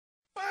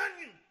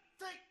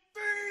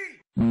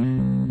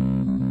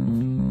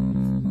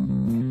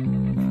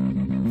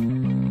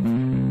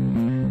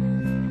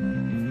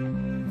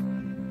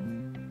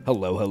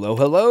Hello, hello,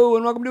 hello,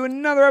 and welcome to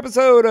another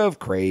episode of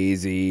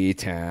Crazy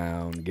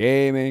Town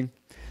Gaming.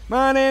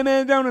 My name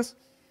is Jonas.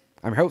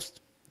 I'm your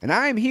host, and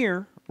I'm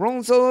here,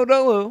 rolling solo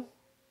dolo,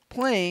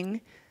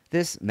 playing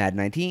this Madden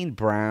 19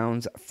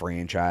 Browns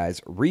franchise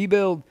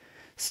rebuild.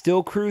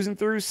 Still cruising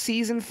through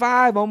Season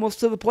 5, almost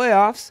to the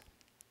playoffs.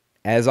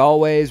 As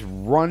always,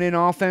 running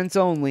offense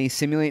only,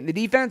 simulating the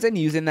defense, and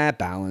using that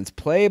balanced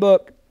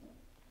playbook.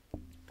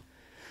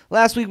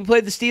 Last week we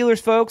played the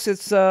Steelers, folks.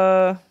 It's,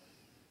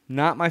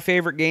 not my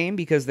favorite game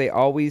because they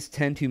always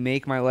tend to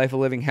make my life a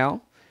living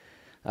hell.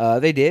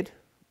 They did.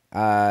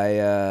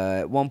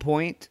 At one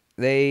point,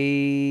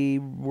 they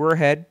were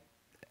ahead.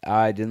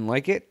 I didn't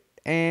like it,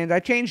 and I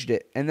changed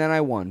it, and then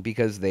I won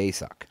because they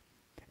suck,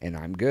 and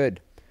I'm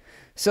good.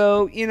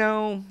 So, you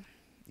know,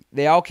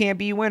 they all can't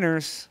be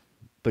winners,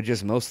 but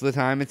just most of the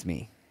time it's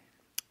me.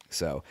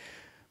 So,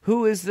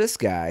 who is this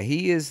guy?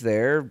 He is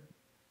their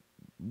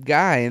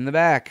guy in the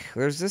back.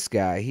 There's this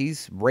guy.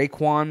 He's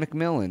Raekwon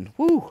McMillan.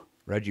 Woo!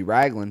 Reggie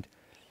Ragland.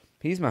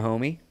 He's my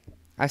homie.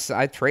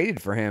 I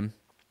traded for him.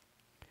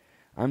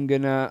 I'm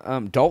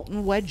gonna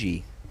Dalton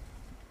Wedgie.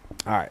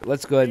 Alright,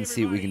 let's go ahead and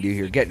see what we can do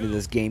here. Get into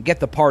this game. Get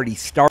the party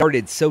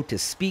started, so to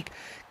speak.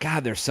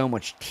 God, there's so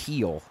much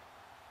teal.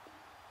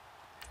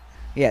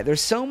 Yeah,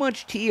 there's so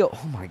much teal.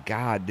 Oh my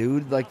god,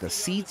 dude. Like, the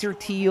seats are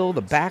teal.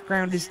 The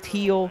background is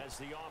teal.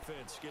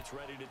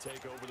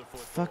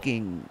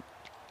 Fucking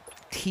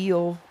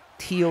teal,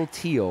 teal,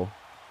 teal.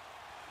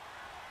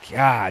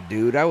 God,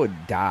 dude, I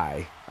would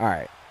die. All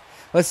right,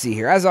 let's see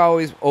here. As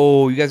always,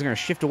 oh, you guys are going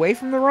to shift away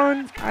from the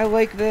run? I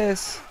like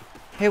this.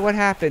 Hey, what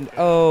happened?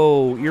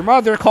 Oh, your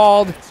mother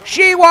called.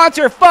 She wants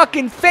her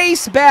fucking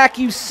face back,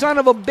 you son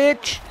of a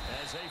bitch.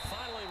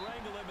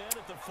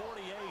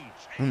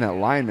 And that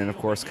lineman, of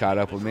course, caught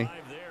up with me.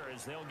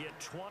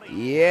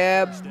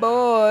 Yeah,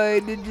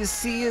 boy, did you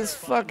see his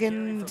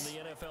fucking...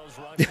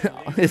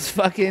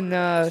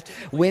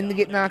 wind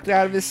get knocked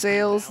out of his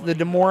sails, the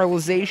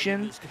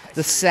demoralization,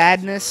 the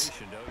sadness,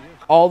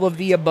 all of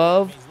the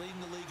above.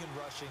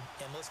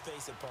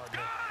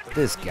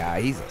 This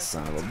guy, he's a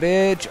son of a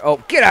bitch.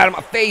 Oh, get out of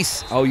my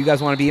face. Oh, you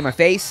guys want to be in my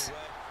face?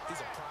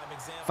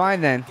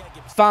 Fine then.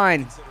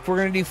 Fine. If we're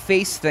going to do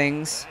face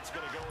things,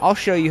 I'll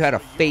show you how to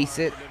face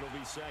it.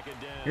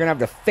 You're going to have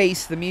to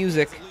face the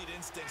music.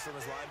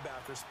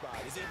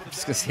 I'm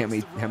just going to see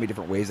how many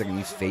different ways I can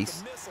use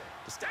face.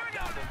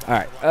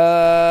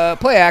 Alright,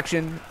 play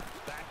action.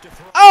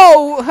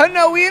 Oh,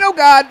 no, oh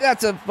god,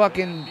 that's a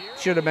fucking,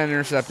 should have been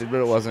intercepted,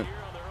 but it wasn't.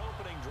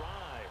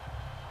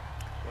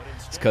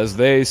 It's because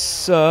they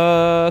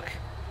suck.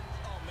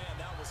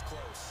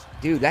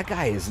 Dude, that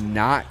guy is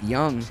not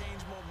young.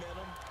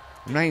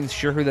 I'm not even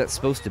sure who that's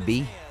supposed to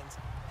be.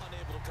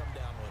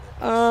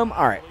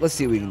 Alright, let's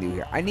see what we can do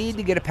here. I need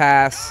to get a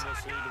pass.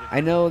 I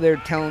know they're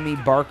telling me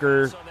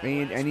Barker, I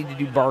need to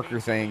do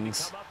Barker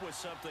things.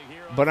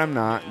 But I'm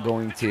not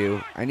going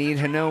to. I need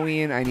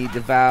Hanoian. I need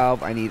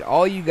DeValve. I need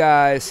all you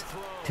guys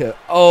to...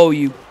 Oh,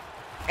 you...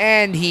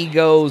 And he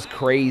goes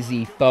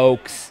crazy,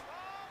 folks.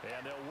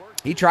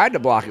 He tried to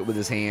block it with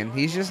his hand.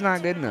 He's just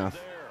not good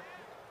enough.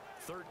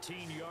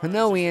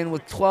 Hanoian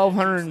with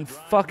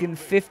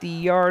 1,250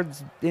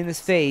 yards in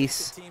his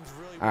face.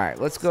 All right,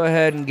 let's go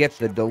ahead and get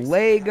the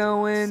delay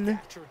going.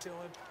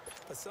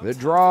 The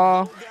draw.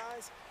 All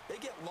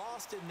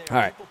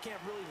right.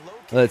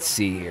 Let's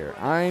see here.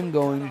 I'm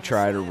going to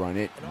try to run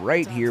it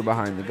right here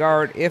behind the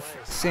guard if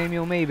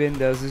Samuel Mabin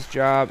does his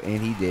job,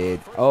 and he did.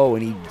 Oh,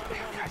 and he...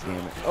 God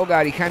damn it. Oh,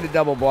 God, he kind of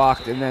double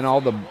blocked, and then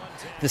all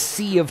the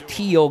sea of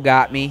teal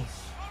got me.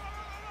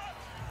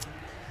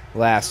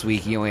 Last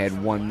week, he only had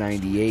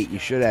 198. You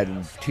should have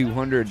had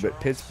 200, but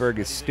Pittsburgh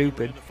is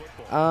stupid.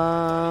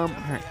 All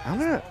right,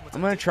 I'm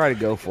gonna try to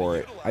go for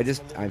it.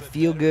 I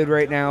feel good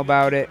right now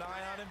about it.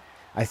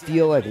 I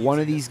feel like one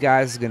of these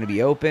guys is going to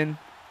be open.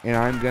 And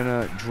I'm going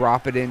to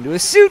drop it into a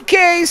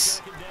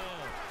suitcase.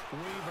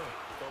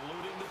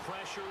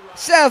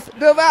 Seth,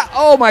 DeValve.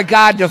 Oh, my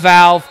God,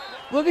 DeValve.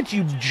 Look at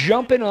you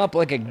jumping up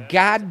like a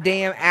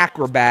goddamn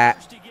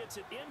acrobat.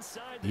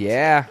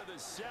 Yeah.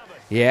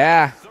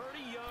 Yeah.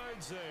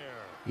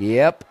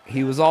 Yep.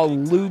 He was all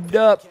lubed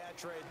up.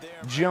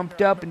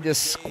 Jumped up and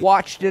just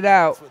squatched it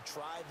out.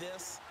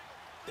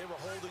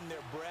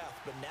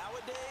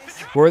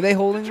 Were they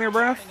holding their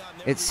breath?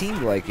 It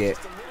seemed like it.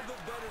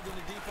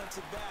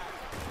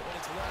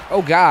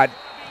 Oh, God.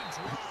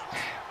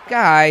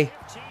 Guy.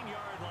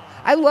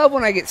 I love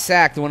when I get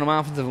sacked when an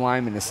offensive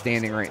lineman is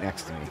standing right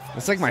next to me.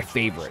 It's like my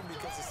favorite.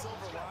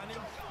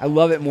 I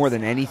love it more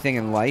than anything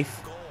in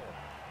life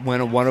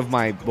when one of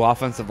my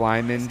offensive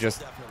linemen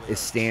just is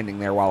standing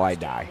there while I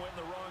die.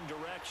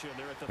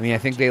 I mean, I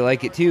think they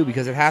like it too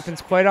because it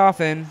happens quite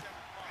often.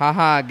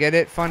 Haha, get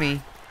it?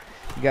 Funny.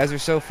 You guys are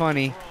so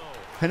funny.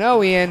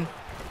 Hanoian.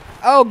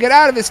 Oh, get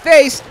out of his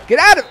face. Get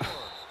out of...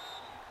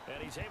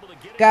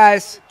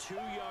 Guys...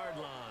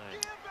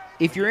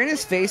 If you're in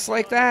his face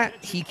like that,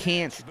 he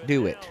can't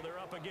do it.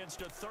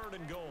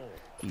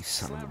 You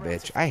son of a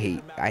bitch. I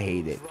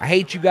hate it. I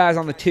hate you guys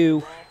on the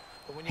 2.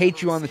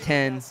 Hate you on the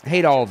 10.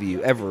 Hate all of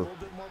you, ever.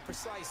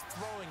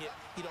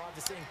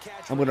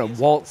 I'm going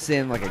to waltz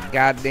in like a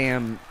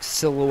goddamn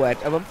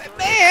silhouette of a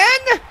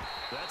man.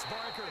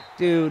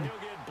 Dude.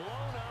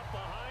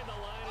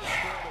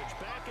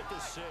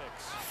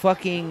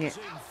 Fucking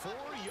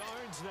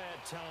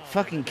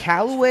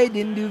Callaway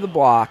didn't do the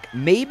block.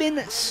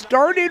 Maben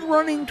started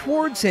running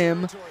towards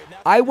him.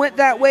 I went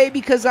that way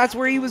because that's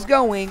where he was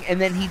going, and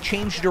then he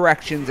changed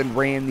directions and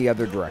ran the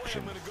other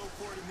direction.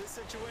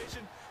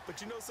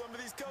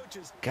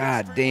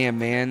 God damn,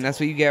 man. That's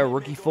what you get a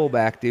rookie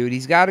fullback, dude.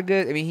 He's got a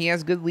good, I mean, he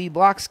has good lead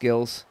block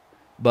skills,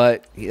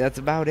 but that's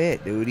about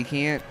it, dude.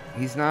 He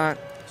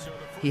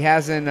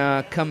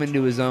hasn't come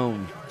into his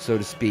own, so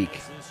to speak.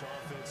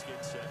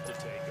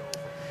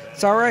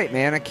 It's all right,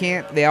 man.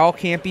 They all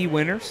can't be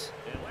winners.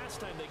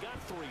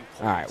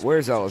 All right,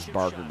 where's Ellis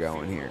Barker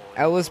going here?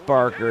 Ellis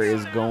Barker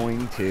is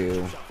going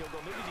to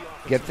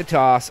get the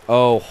toss.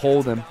 Oh,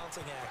 hold him.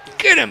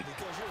 Get him.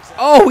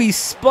 Oh, he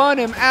spun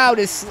him out.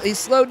 He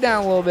slowed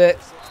down a little bit.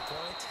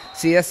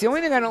 See, that's the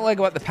only thing I don't like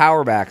about the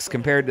power backs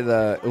compared to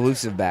the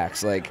elusive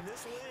backs. Like,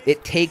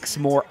 it takes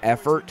more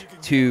effort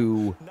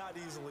to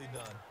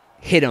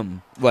hit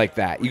him like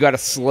that. You got to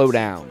slow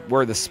down.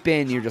 Where the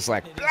spin, you're just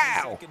like,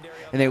 pow!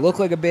 And they look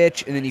like a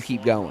bitch, and then you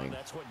keep going.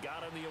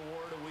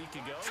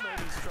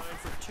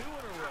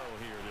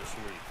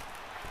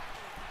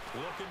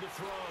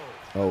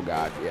 Oh,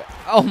 God, yeah.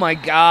 Oh, my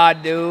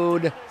God,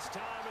 dude.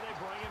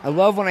 I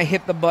love when I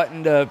hit the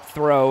button to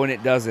throw and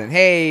it doesn't.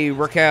 Hey,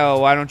 Raquel,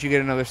 why don't you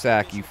get another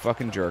sack, you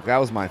fucking jerk? That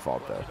was my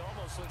fault, though.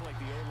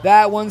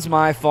 That one's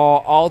my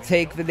fault. I'll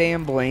take the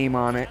damn blame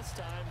on it.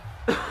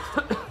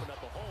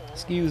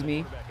 Excuse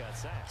me.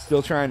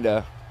 Still trying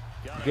to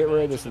get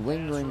rid of this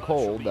lingering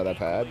cold that I've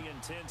had.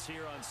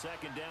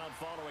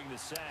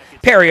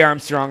 Perry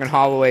Armstrong and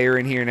Holloway are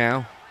in here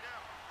now.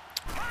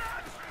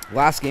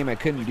 Last game I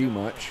couldn't do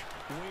much.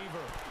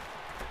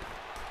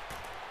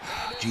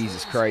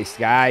 Jesus Christ,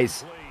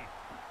 guys.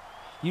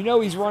 You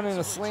know he's running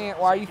a slant.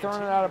 Why are you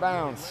throwing it out of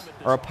bounds?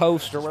 Or a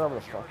post or whatever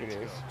the fuck it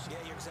is.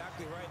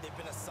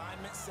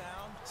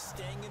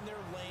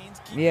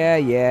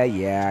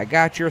 Yeah. I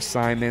got your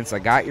assignments. I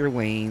got your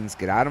lanes.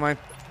 Get out of my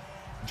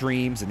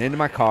dreams and into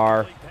my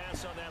car.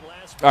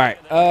 All right.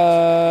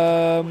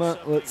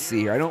 Let's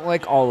see here. I don't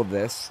like all of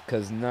this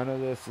because none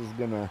of this is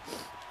going to...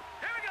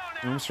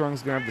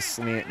 Armstrong's going to have the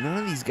slant.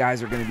 None of these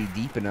guys are going to be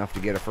deep enough to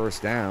get a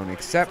first down,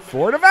 except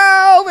for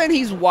DeValve, and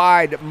he's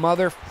wide.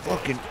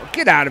 Motherfucking,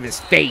 get out of his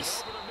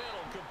face.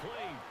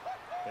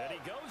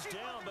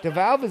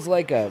 DeValve is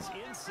like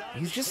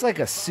he's just like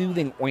a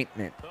soothing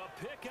ointment.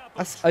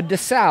 A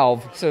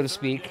desalve, so to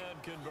speak.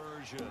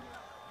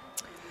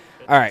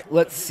 All right,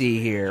 let's see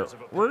here.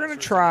 We're going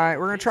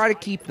to try to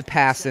keep the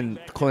passing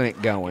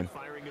clinic going.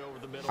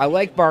 I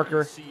like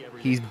Barker.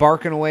 He's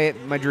barking away at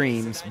my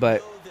dreams,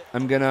 but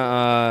I'm going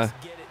to,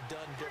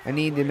 I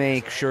need to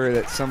make sure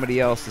that somebody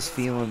else is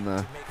feeling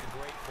the,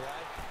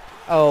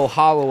 oh,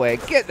 Holloway,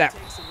 get that,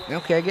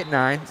 okay, get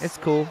 9, it's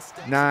cool,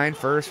 9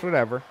 first,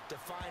 whatever,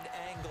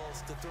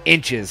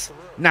 inches,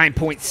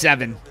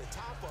 9.7,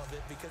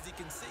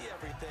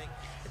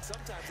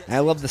 I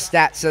love the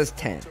stat says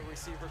 10,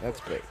 that's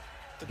great,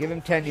 give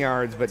him 10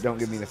 yards, but don't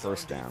give me the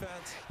first down,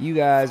 you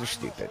guys are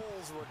stupid.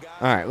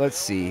 All right, let's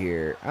see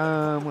here,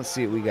 let's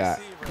see what we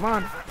got, come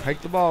on,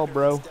 hike the ball,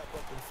 bro.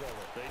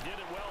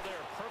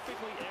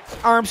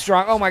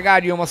 Armstrong, oh my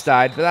God, you almost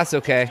died, but that's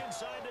okay.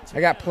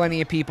 I got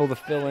plenty of people to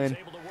fill in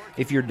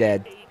if you're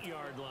dead.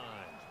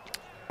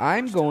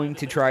 I'm going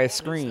to try a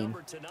screen.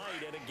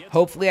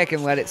 Hopefully I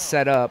can let it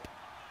set up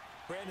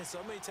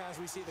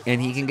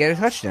and he can get a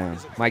touchdown.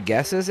 My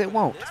guess is it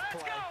won't.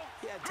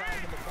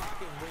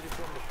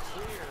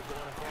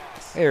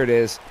 There it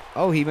is.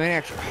 Oh, he might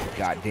actually, oh,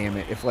 God damn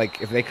it. If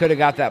they could have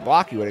got that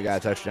block, he would have got a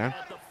touchdown.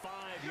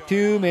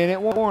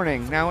 2-minute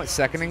warning. Now it's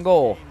 2nd and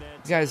goal.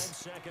 You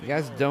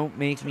guys don't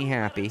make me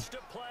happy.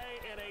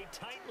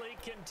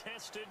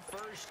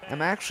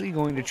 I'm actually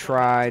going to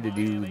try to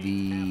do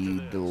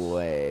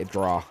the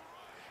draw. All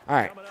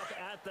right.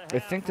 I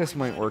think this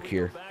might work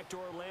here.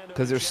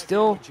 Because they're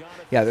still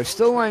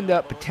lined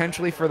up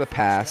potentially for the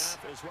pass.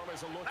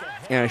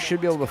 And I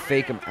should be able to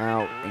fake them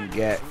out and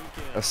get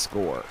a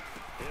score.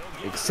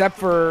 Except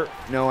for,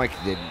 no, I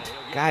didn't.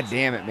 God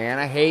damn it, man.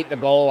 I hate the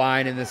goal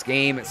line in this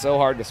game. It's so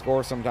hard to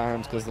score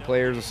sometimes because the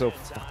players are so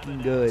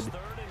fucking good.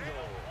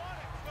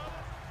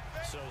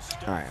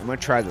 All right, I'm going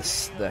to try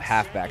the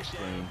halfback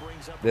screen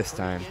this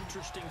time.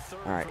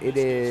 All right, it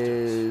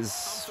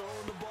is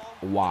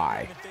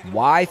Y.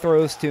 Y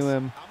throws to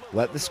him.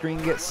 Let the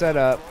screen get set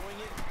up.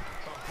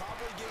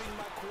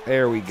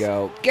 There we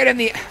go. Get in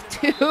the...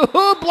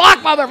 Block,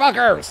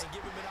 motherfuckers!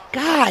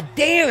 God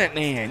damn it,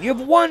 man. You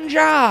have one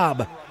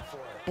job.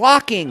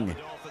 Blocking.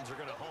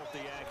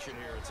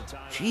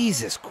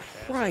 Jesus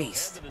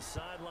Christ.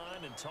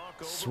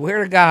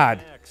 Swear to God.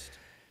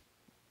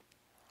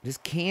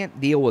 Just can't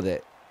deal with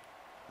it.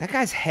 That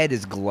guy's head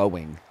is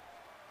glowing.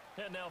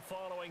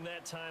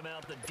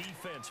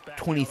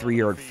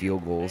 23-yard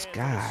field goals.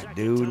 God,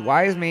 dude.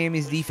 Why is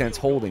Miami's defense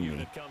holding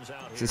me?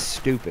 This is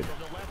stupid.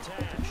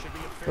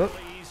 Oh,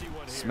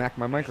 smacked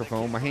my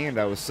microphone. My hand,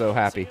 I was so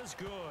happy.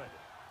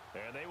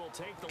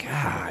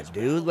 God,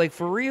 dude. Like,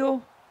 for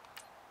real?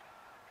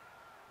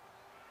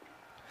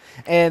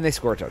 And they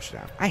score a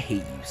touchdown. I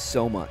hate you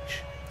so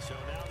much.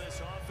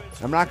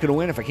 I'm not going to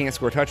win if I can't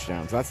score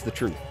touchdowns. That's the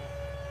truth.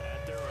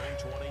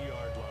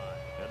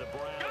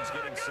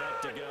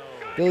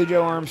 Billy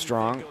Joe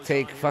Armstrong.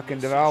 Take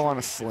fucking DeValve on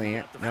a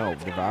slant. No,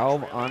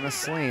 DeValve on a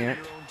slant.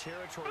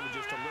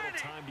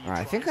 All right,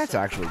 I think that's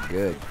actually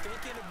good.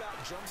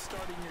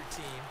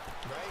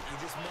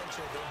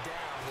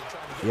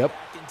 Yep.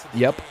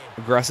 Yep.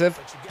 Aggressive.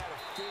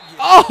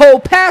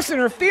 Oh, pass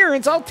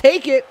interference. I'll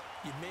take it.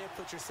 You may have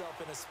put yourself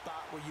in a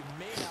spot where you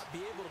may not be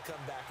able to come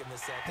back in the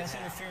second. Pass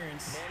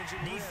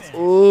interference.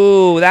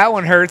 Ooh, that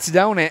one hurts,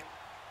 don't it?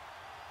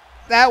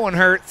 That one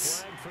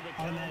hurts.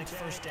 Automatic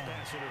first down.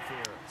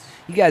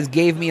 You guys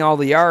gave me all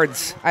the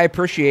yards. I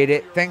appreciate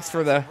it. Thanks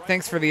for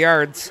the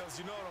yards.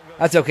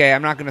 That's okay.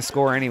 I'm not going to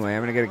score anyway.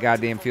 I'm going to get a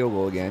goddamn field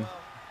goal again.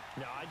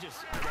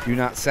 Do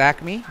not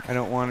sack me. I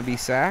don't want to be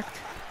sacked.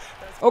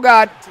 Oh,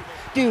 God.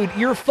 Dude,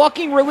 your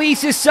fucking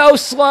release is so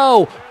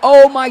slow.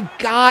 Oh, my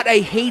God. I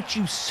hate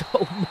you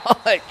so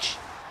much.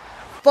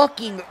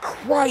 Fucking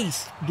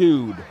Christ,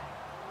 dude.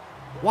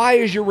 Why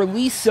is your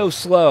release so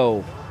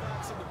slow?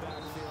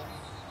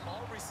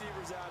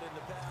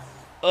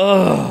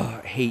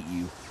 Ugh, I hate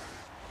you.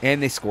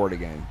 And they scored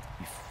again.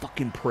 You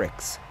fucking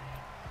pricks.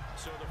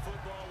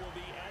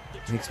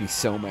 Makes me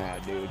so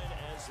mad, dude.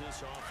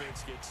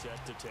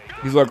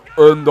 He's like,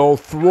 and they'll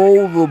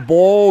throw the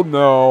ball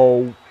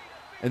now.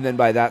 And then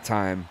by that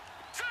time,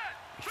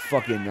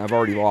 fucking, I've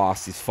already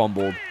lost. He's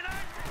fumbled.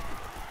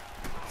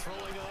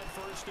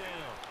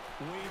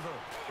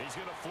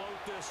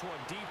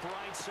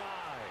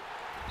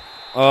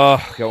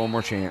 Got one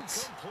more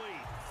chance.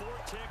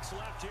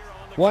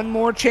 One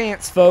more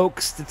chance,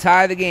 folks, to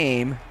tie the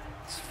game.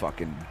 It's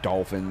fucking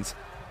Dolphins.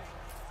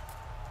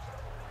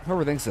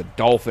 Whoever thinks a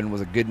Dolphin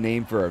was a good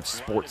name for a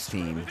sports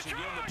team.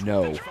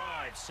 No.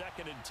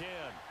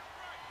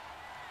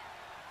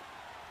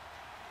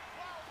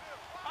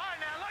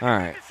 All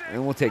right,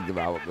 and we'll take the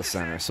ball up the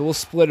center. So we'll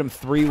split them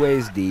 3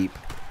 ways deep.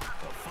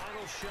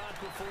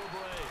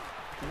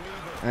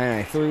 And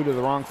I threw to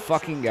the wrong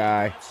fucking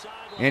guy.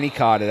 And he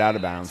caught it out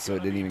of bounds, so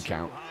it didn't even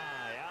count.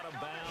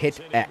 Hit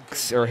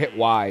X, or hit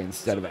Y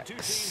instead of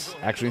X.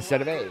 Actually,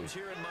 instead of A.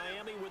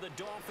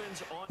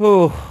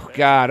 Oh,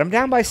 God. I'm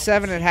down by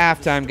 7 at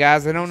halftime,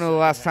 guys. I don't know the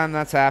last time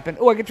that's happened.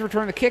 Oh, I get to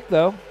return the kick,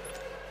 though.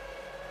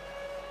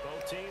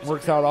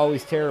 Works out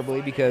always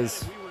terribly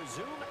because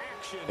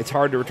it's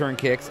hard to return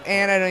kicks,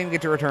 and I don't even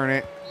get to return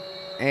it.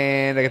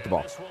 And I get the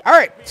ball. All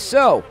right,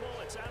 so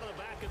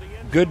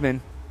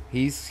Goodman,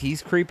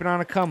 he's creeping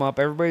on a come up.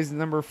 Everybody's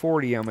number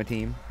 40 on my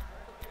team.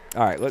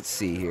 All right, let's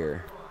see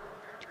here.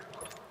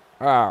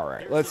 All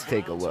right, let's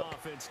take a look.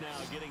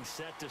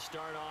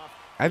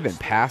 I've been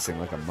passing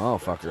like a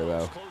motherfucker,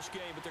 though.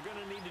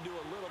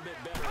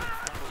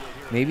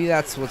 Maybe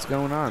that's what's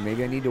going on.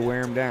 Maybe I need to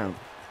wear him down.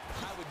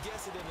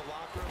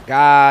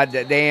 God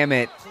damn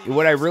it.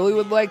 What I really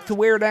would like to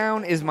wear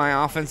down is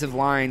my offensive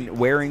line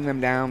wearing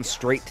them down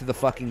straight to the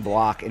fucking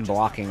block and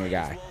blocking a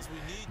guy.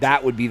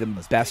 That would be the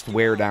best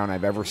wear down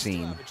I've ever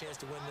seen.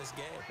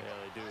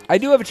 I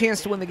do have a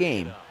chance to win the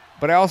game,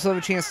 but I also have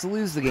a chance to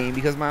lose the game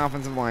because my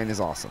offensive line is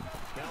awesome.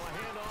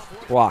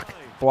 Block,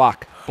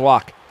 block,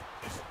 block.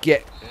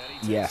 Get.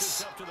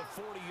 Yes.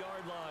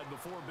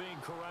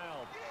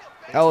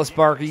 Ellis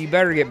Barker, you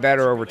better get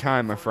better over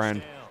time, my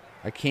friend.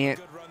 I can't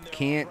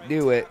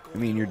do it. I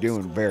mean, you're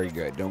doing very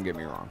good. Don't get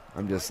me wrong.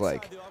 I'm just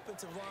like,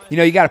 you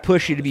know, you got to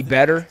push you to be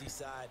better.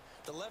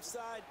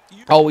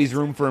 Always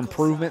room for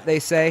improvement, they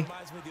say.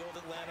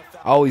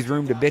 Always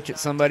room to bitch at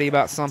somebody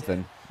about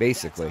something,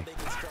 basically.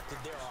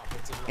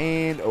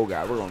 And, oh,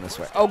 God, we're going this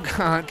way. Oh,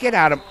 God, get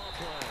out of...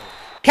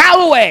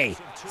 Callaway!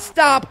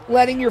 Stop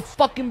letting your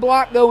fucking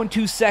block go in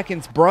 2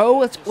 seconds, bro.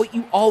 That's what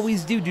you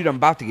always do. Dude, I'm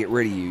about to get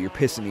rid of you. You're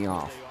pissing me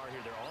off.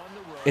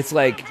 It's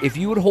like, if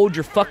you would hold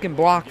your fucking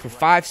block for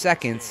 5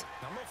 seconds,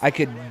 I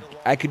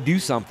could do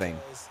something.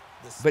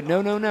 But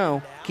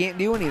no. Can't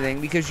do anything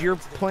because you're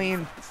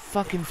playing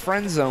fucking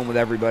friend zone with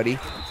everybody.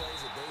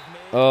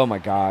 Oh my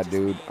God,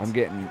 dude. I'm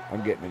getting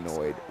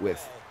annoyed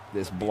with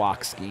this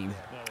block scheme.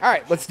 All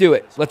right, let's do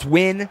it. Let's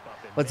win.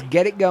 Let's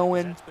get it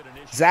going.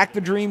 Zach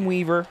the Dream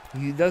Weaver.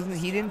 He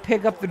didn't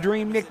pick up the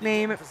Dream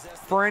nickname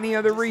for any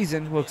other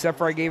reason, well, except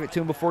for I gave it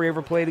to him before he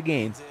ever played a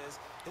game.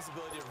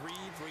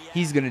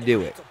 He's going to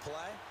do it.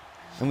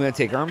 I'm going to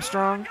take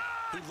Armstrong,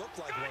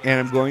 and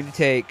I'm going to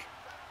take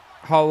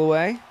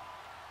Holloway.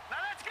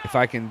 If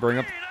I can bring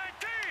up...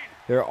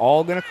 They're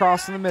all going to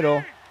cross in the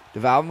middle.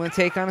 DeValve I'm going to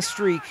take on a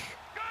streak,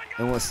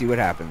 and we'll see what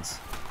happens.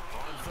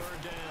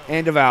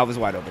 And DeValve is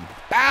wide open.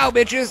 Bow,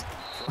 bitches!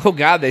 Oh,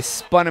 God, they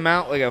spun him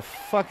out like a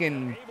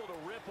fucking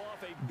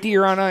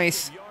deer on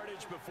ice.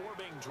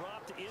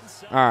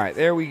 All right,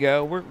 there we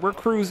go. We're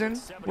cruising.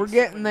 We're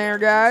getting there,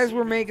 guys.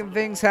 We're making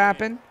things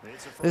happen.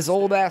 This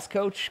old-ass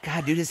coach,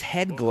 God, dude, his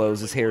head glows.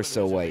 His hair is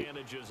so white.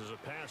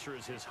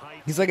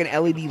 He's like an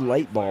LED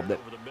light bulb that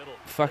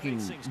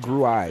fucking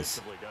grew eyes.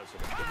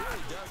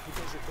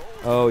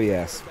 Oh,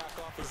 yes.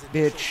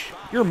 bitch.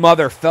 Your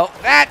mother felt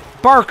that,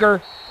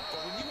 Barker.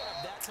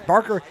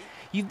 Barker,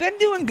 you've been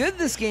doing good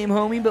this game,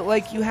 homie, but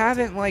like you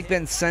haven't like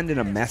been sending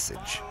a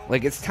message.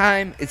 Like it's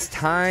time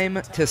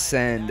to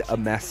send a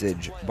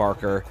message,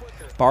 Barker.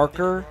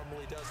 Barker,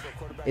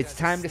 it's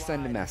time to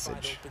send a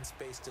message.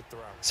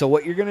 So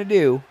what you're gonna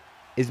do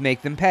is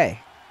make them pay.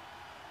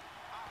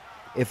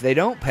 If they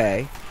don't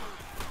pay,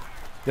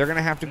 they're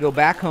gonna have to go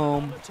back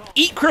home,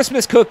 eat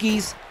Christmas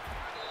cookies.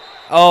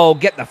 Oh,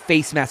 get the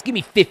face mask. Give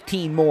me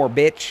 15 more,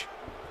 bitch.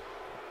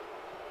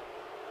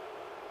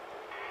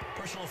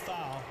 Personal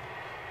foul.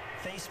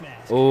 Face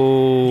mask.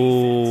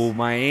 Oh,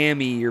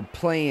 Miami, you're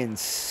playing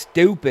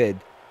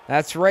stupid.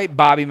 That's right,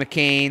 Bobby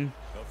McCain.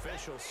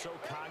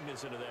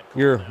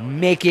 You're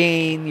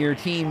making your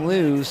team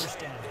lose.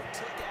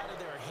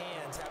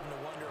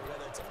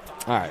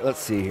 All right, let's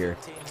see here.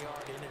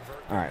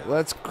 All right,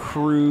 let's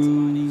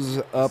cruise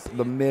up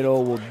the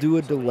middle. We'll do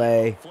a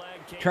delay.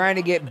 Trying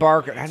to get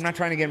Barker. I'm not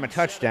trying to get him a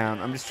touchdown.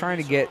 I'm just trying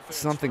to get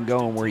something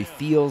going where he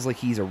feels like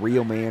he's a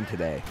real man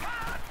today.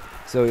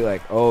 So you're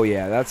like, oh,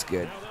 yeah, that's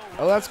good.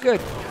 Oh, that's good.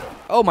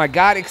 Oh, my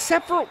God.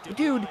 Except for,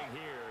 dude,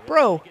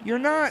 bro, you're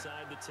not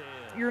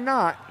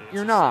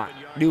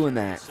doing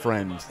that,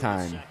 friends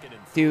time.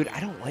 Dude, I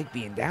don't like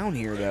being down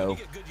here, though.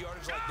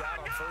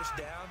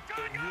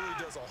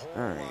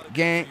 All right.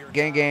 Gang.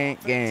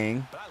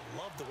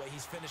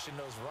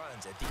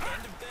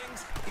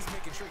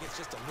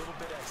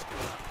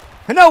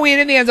 No, we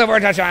in the end zone for a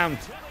touchdown.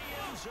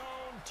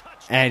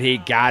 And he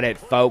got it,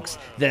 folks.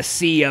 The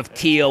sea of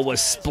teal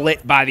was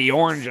split by the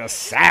orange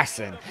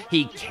assassin.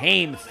 He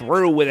came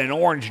through with an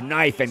orange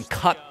knife and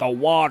cut the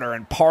water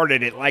and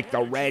parted it like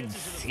the Red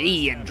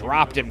Sea and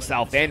dropped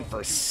himself in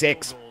for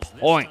 6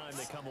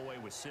 points.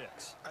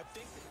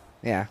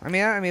 Yeah, I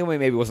mean,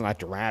 maybe it wasn't that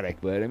dramatic,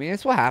 but I mean,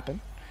 it's what happened.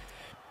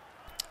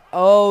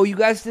 Oh, you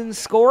guys didn't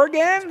score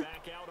again?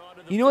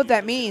 You know what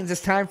that means?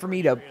 It's time for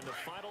me to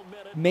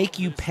make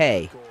you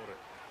pay.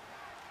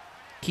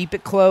 Keep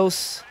it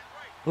close.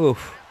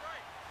 Oof.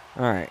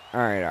 All right.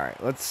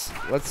 Let's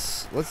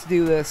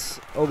do this.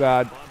 Oh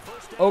God.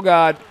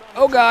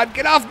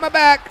 Get off my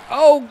back.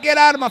 Oh, get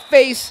out of my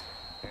face.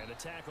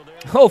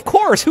 Oh, of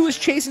course. Who was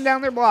chasing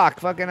down their block?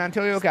 Fucking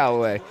Antonio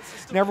Callaway.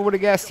 Never would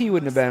have guessed he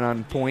wouldn't have been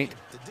on point.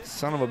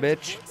 Son of a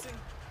bitch.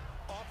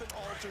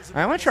 All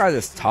right, I'm gonna try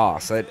this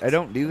toss. I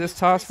don't do this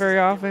toss very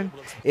often.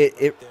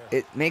 It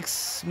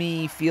makes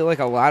me feel like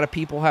a lot of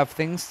people have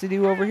things to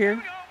do over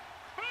here.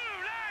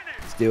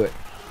 Let's do it.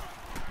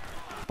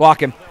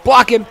 Block him.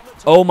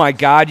 Oh, my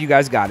God, you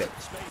guys got it.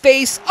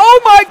 Face.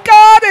 Oh, my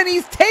God, and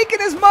he's taking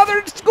his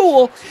mother to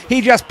school.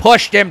 He just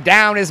pushed him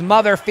down. His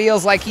mother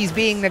feels like he's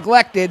being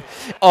neglected.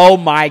 Oh,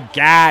 my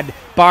God.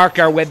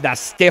 Barker with the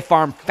stiff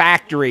arm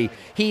factory.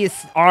 His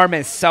arm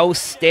is so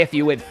stiff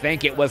you would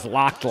think it was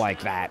locked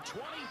like that.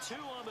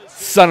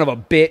 Son of a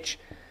bitch.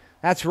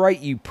 That's right,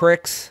 you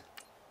pricks.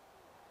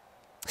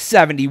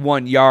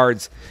 71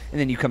 yards, and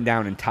then you come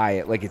down and tie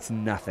it like it's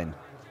nothing.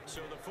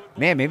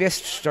 Man, maybe I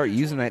should start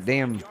using that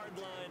damn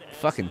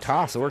fucking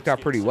toss. It worked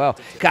out pretty well.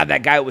 God,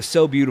 that guy was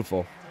so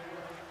beautiful.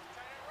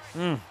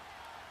 All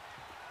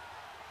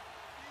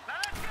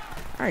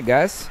right,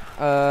 guys.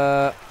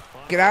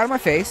 Get out of my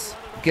face.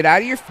 Get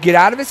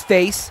out of his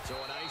face.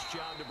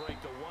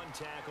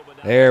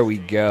 There we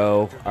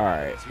go. All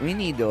right. We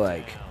need to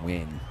like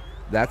win.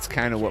 That's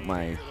kind of what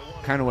I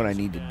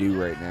need to do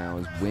right now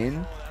is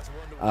win.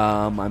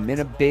 I'm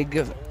a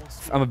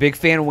big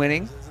fan of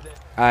winning.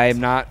 I am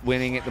not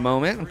winning at the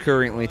moment. I'm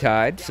currently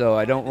tied, so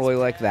I don't really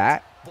like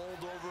that.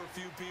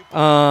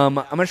 I'm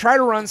going to try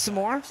to run some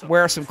more,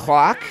 wear some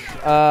clock.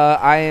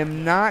 I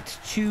am not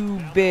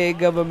too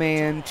big of a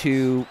man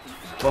to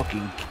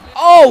fucking...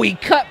 Oh, he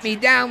cut me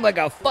down like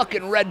a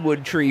fucking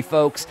redwood tree,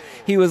 folks.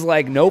 He was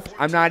like, nope,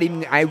 I'm not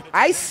even...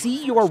 I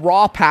see your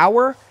raw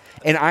power,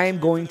 and I am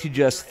going to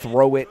just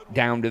throw it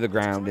down to the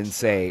ground and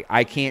say,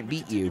 I can't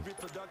beat you.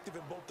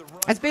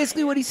 That's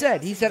basically what he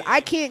said. He said,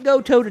 I can't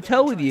go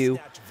toe-to-toe with you.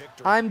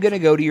 I'm going to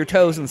go to your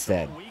toes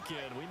instead.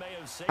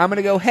 I'm going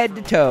to go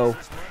head-to-toe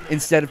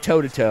instead of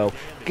toe-to-toe.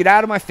 Get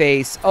out of my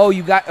face. Oh,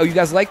 you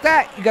guys like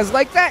that? You guys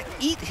like that?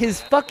 Eat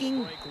his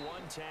fucking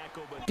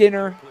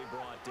dinner.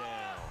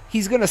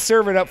 He's going to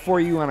serve it up for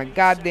you on a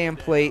goddamn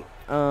plate.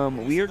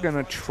 We are going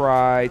to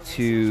try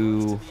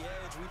to...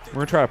 We're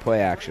going to try to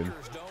play action.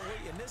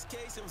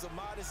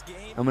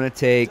 I'm going to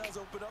take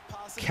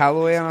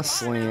Callaway on a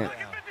slant.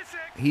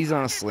 He's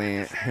on a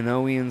slant.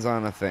 Hanoian's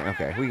on a thing.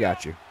 Okay, we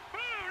got you.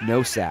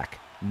 No sack.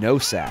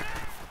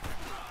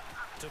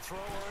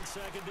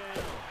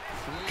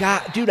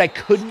 God, dude, I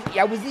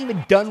wasn't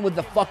even done with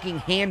the fucking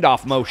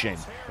handoff motion,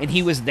 and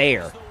he was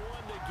there.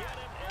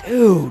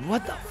 Dude,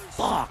 what the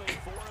fuck?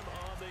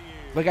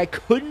 Like, I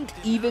couldn't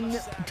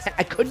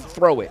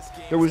throw it.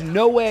 There was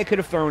no way I could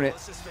have thrown it.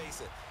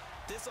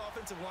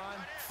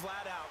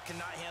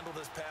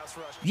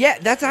 Yeah,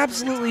 that's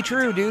absolutely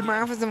true, dude.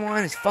 My offensive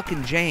line is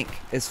fucking jank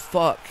as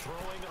fuck.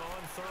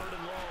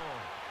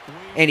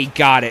 And he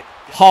got it.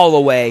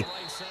 Holloway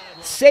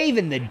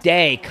saving the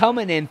day,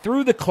 coming in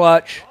through the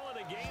clutch.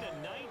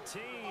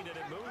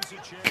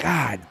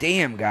 God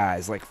damn,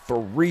 guys. Like, for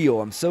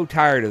real. I'm so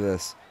tired of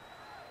this.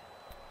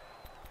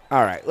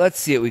 All right, let's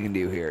see what we can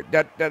do here.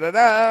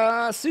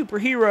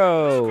 Superhero.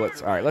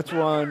 All right, let's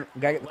run.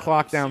 Gotta get the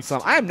clock down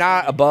some. I am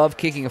not above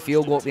kicking a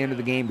field goal at the end of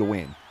the game to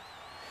win.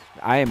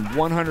 I am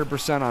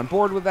 100% on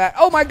board with that.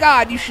 Oh, my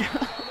God. You should.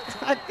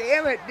 God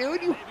damn it,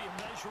 dude. You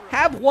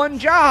have one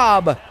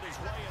job.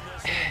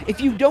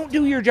 If you don't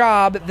do your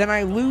job, then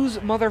I lose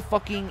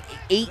motherfucking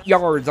 8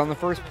 yards on the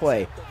first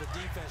play.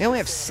 They only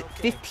have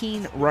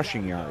 15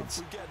 rushing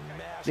yards.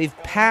 They've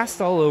passed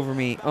all over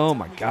me. Oh,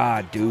 my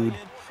God, dude.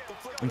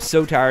 I'm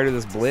so tired of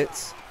this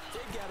blitz.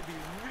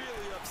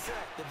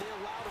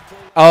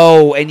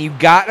 Oh, and you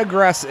got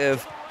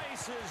aggressive.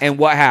 And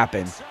what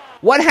happened?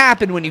 What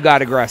happened when you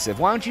got aggressive?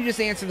 Why don't you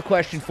just answer the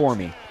question for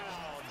me?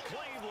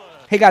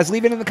 Hey, guys,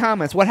 leave it in the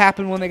comments. What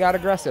happened when they got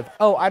aggressive?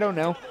 Oh, I don't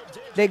know.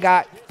 They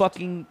got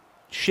fucking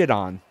shit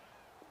on.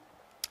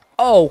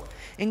 Oh,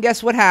 and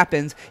guess what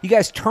happens? You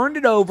guys turned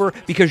it over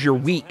because you're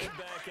weak.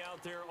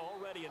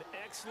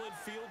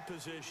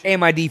 And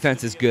my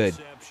defense is good.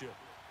 You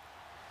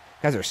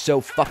guys are so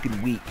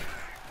fucking weak.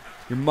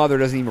 Your mother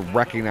doesn't even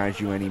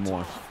recognize you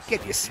anymore.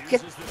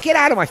 Get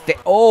out of my face.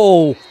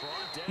 Oh,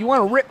 you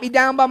want to rip me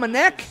down by my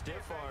neck?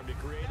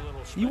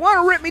 You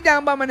want to rip me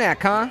down by my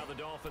neck, huh?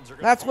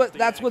 That's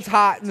what's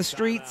hot in the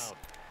streets.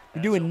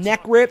 You're doing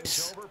neck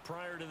rips,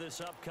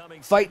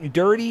 fighting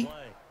dirty.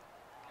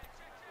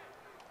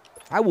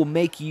 I will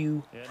make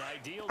you.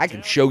 I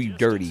can show you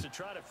dirty.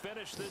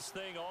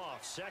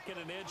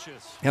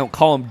 I don't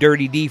call him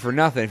Dirty D for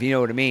nothing, if you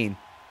know what I mean.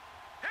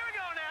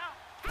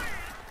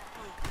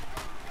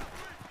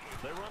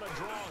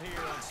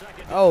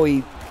 Oh,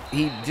 he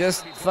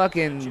just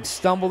fucking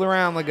stumbled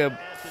around like a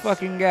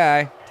fucking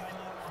guy.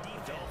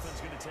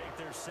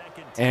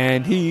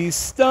 And he's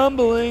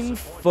stumbling,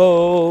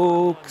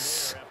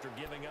 folks.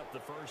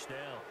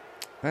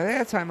 Are they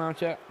at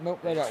timeout yet? Nope,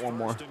 they got one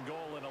more.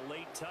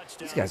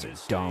 These guys are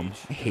dumb.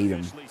 I hate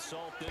them.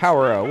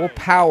 Power-O. We'll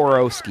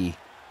Power-O-ski.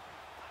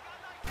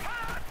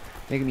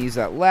 Make him use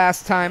that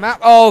last time out.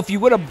 Oh, if you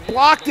would have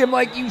blocked him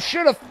like you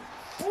should have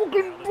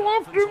fucking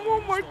blocked him.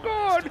 Oh, my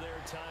God.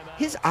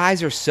 His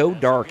eyes are so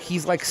dark.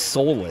 He's like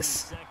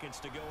soulless.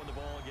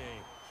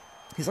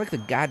 He's like the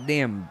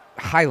goddamn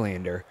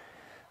Highlander.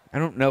 I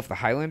don't know if the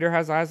Highlander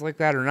has eyes like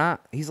that or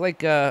not. He's like,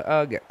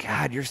 God,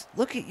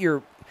 look at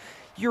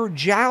your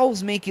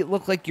jowls make it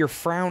look like you're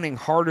frowning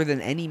harder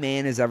than any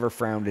man has ever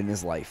frowned in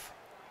his life.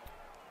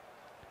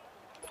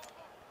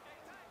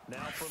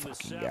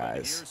 Fucking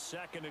guys.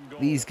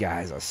 These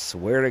guys, I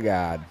swear to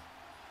God.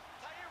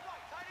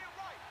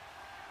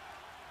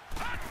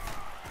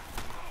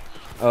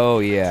 Oh,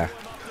 yeah.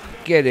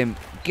 Get him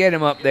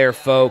up there,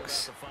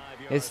 folks.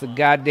 It's the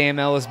goddamn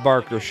Ellis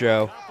Barker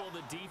show.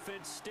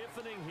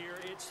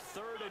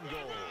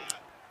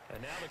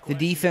 The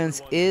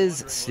defense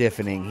is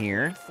stiffening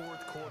here.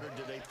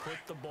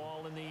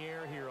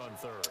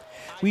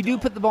 We do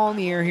put the ball in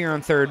the air here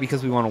on third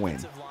because we want to win.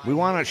 We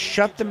want to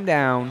shut them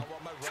down,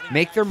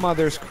 make their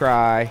mothers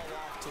cry,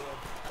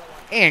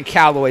 and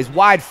Callaway's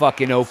wide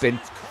fucking open.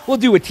 We'll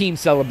do a team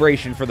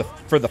celebration for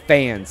the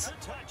fans.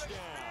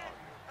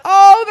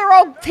 Oh, they're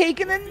all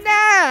taking a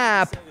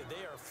nap.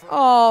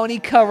 Oh, and he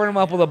covered him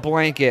up with a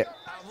blanket.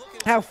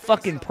 How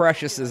fucking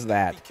precious is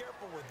that?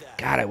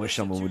 God, I wish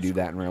someone would do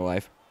that in real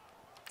life.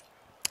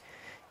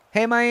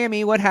 Hey,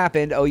 Miami, what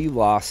happened? Oh, you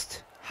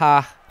lost.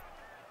 Ha.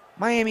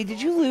 Miami,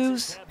 did you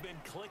lose?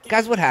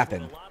 Guys, what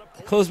happened?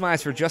 Close my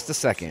eyes for just a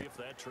second.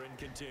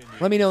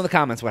 Let me know in the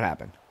comments what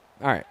happened.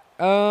 All right.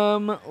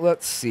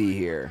 Let's see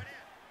here.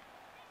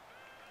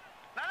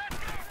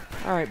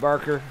 All right,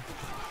 Barker.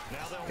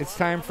 It's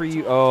time for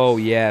you. Oh,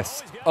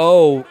 yes.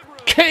 Oh,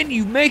 can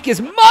you make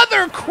his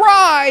mother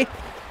cry?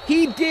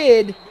 He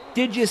did.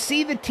 Did you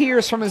see the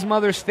tears from his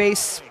mother's face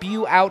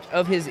spew out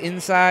of his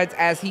insides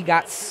as he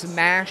got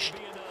smashed?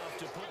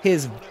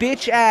 His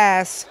bitch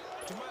ass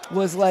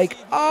was like,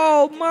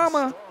 oh,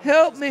 mama,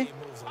 help me.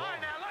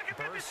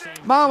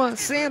 Mama,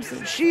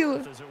 Samson,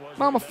 Sheila,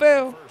 mama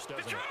fell. All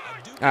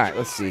right,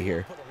 let's see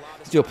here.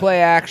 Let's do a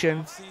play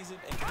action.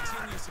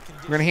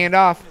 We're going to hand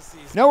off.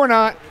 No, we're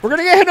not. We're going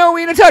to get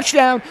Hanoian a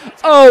touchdown.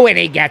 Oh, and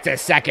he gets a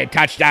second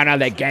touchdown of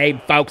the game,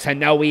 folks.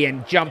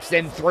 Hanoian jumps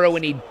in through,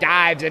 and he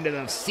dives into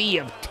the sea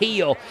of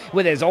teal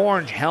with his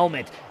orange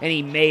helmet, and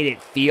he made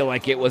it feel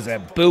like it was a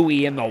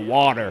buoy in the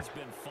water.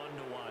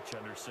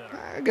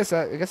 I guess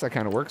that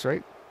kind of works,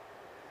 right?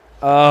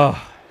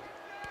 Oh.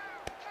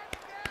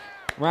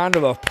 Round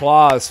of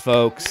applause,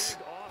 folks.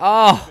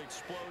 Oh.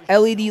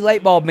 LED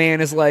light bulb man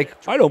is like,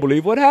 I don't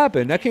believe what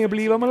happened. I can't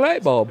believe I'm a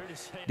light bulb.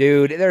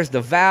 Dude, there's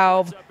the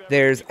Valve.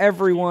 There's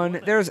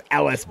everyone. There's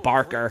Ellis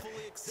Barker.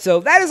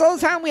 So that is all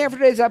the time we have for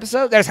today's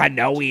episode. There's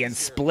Hanoian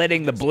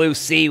splitting the blue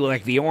sea with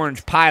like the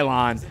orange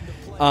pylon.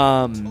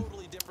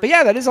 But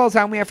yeah, that is all the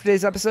time we have for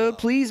today's episode.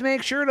 Please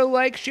make sure to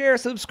like, share,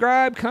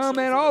 subscribe,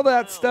 comment, all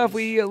that stuff.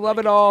 We love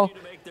it all.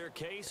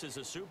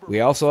 We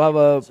also have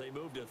a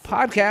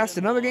podcast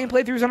and other game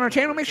playthroughs on our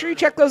channel. Make sure you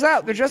check those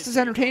out. They're just as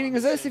entertaining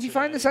as this if you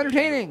find this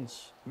entertaining.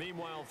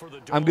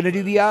 I'm going to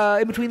do the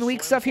in between the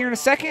week stuff here in a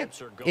second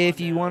if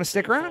you want to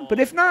stick around. But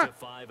if not,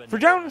 for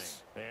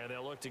Jonas,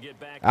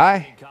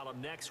 I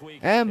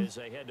am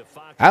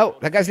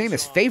out. That guy's name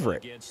is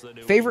Favorite.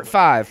 Favorite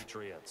 5.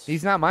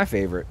 He's not my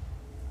favorite.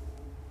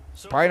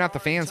 Probably not the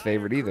fans'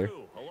 favorite either.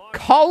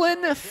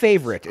 Colin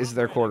Favorite is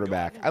their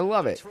quarterback. I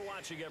love it.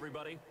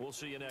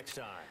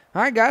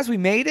 All right, guys, we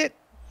made it.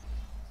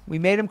 We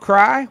made them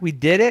cry. We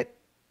did it.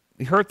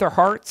 We hurt their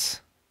hearts.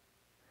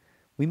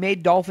 We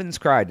made Dolphins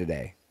cry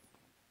today.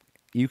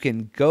 You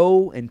can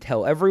go and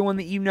tell everyone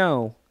that you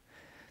know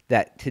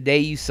that today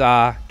you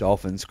saw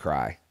Dolphins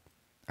cry.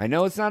 I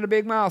know it's not a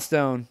big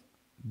milestone,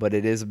 but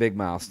it is a big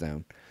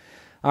milestone.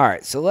 All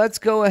right, so let's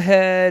go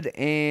ahead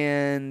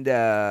and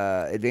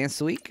advance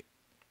the week.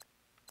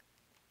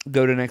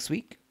 Go to next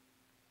week.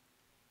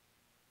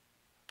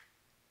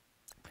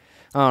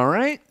 All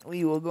right,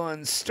 we will go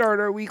and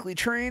start our weekly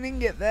training,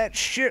 get that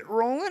shit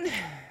rolling.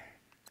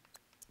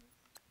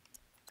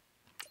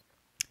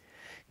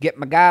 Get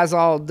my guys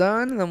all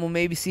done, and then we'll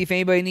maybe see if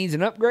anybody needs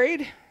an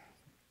upgrade.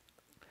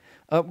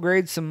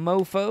 Upgrade some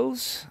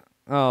mofos.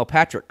 Oh,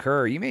 Patrick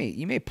Kerr, you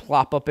may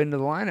plop up into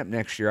the lineup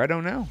next year. I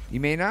don't know.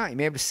 You may not. You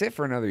may have to sit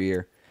for another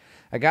year.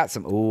 I got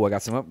some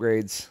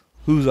upgrades.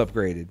 Who's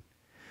upgraded?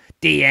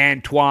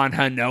 DeAntoine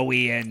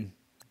Hanoian.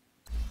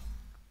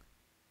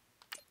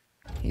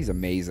 He's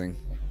amazing.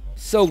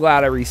 So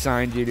glad I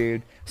re-signed you,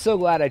 dude. So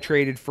glad I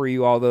traded for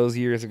you all those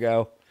years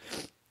ago.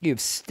 You've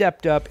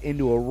stepped up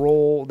into a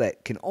role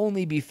that can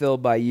only be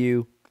filled by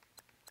you.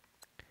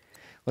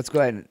 Let's go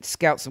ahead and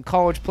scout some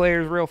college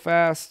players real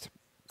fast.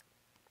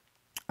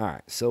 All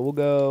right, so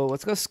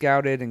let's go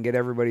scout it and get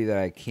everybody that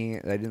I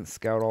didn't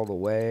scout all the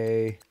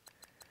way.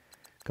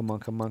 Come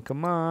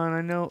on.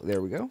 I know.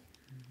 There we go.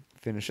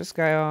 Finish this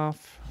guy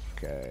off.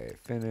 Okay,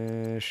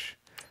 finish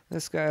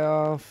this guy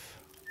off.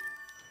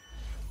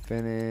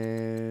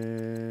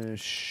 Finish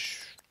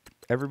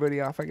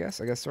everybody off, I guess.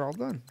 I guess they're all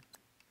done.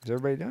 Is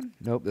everybody done?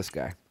 Nope, this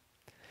guy.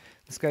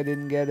 This guy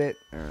didn't get it.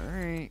 All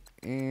right.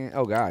 And,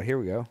 oh, God, here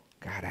we go.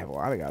 God, I have a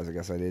lot of guys I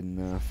guess I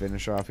didn't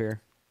finish off here.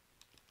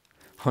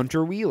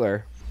 Hunter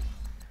Wheeler.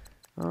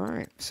 All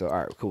right. So, all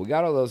right, cool. We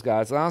got all those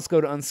guys. Now let's go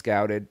to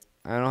unscouted.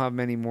 I don't have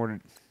many more.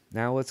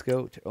 Now let's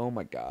go to, oh,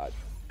 my God,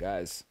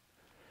 guys.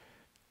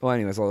 Well,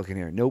 anyways, I'll look in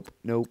here. Nope.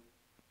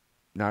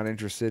 Not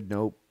interested.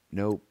 Nope.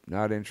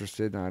 Not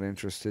interested. Not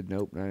interested.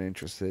 Nope. Not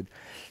interested.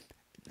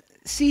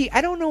 See, I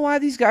don't know why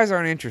these guys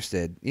aren't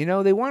interested. You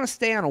know, they want to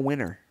stay on a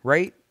winner,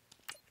 right?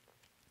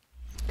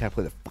 Gotta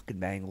play the fucking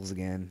Bengals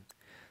again.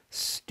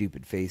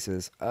 Stupid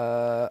faces.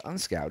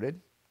 Unscouted.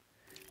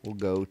 We'll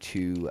go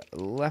to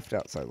left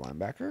outside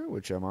linebacker,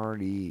 which I'm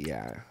already,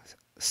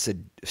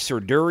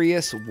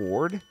 Serdurius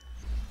Ward,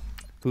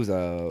 who's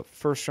a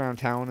first-round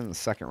talent in the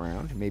second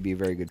round. Maybe a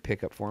very good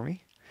pickup for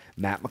me.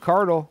 Matt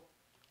McCardle.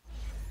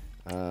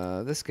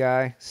 This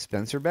guy,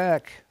 Spencer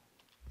Beck.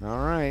 All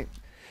right.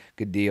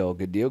 Good deal.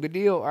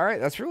 All right,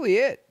 that's really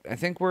it. I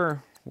think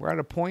we're at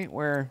a point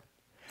where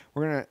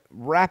we're going to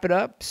wrap it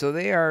up. So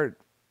they are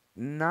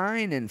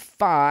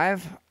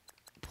 9-5.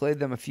 Played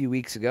them a few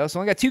weeks ago. So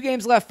only got 2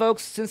 games left,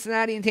 folks.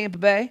 Cincinnati and Tampa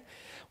Bay.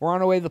 We're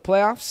on our way to the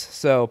playoffs.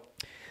 So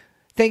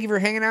thank you for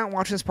hanging out and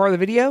watching this part of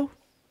the video.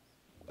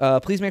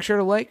 Please make sure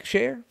to like,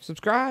 share,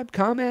 subscribe,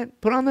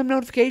 comment, put on them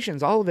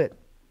notifications, all of it.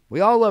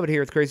 We all love it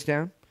here at the Crazy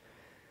Town.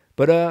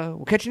 But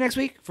we'll catch you next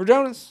week. For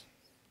Jonas,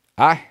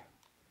 I,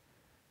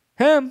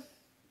 him,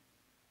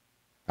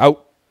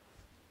 out.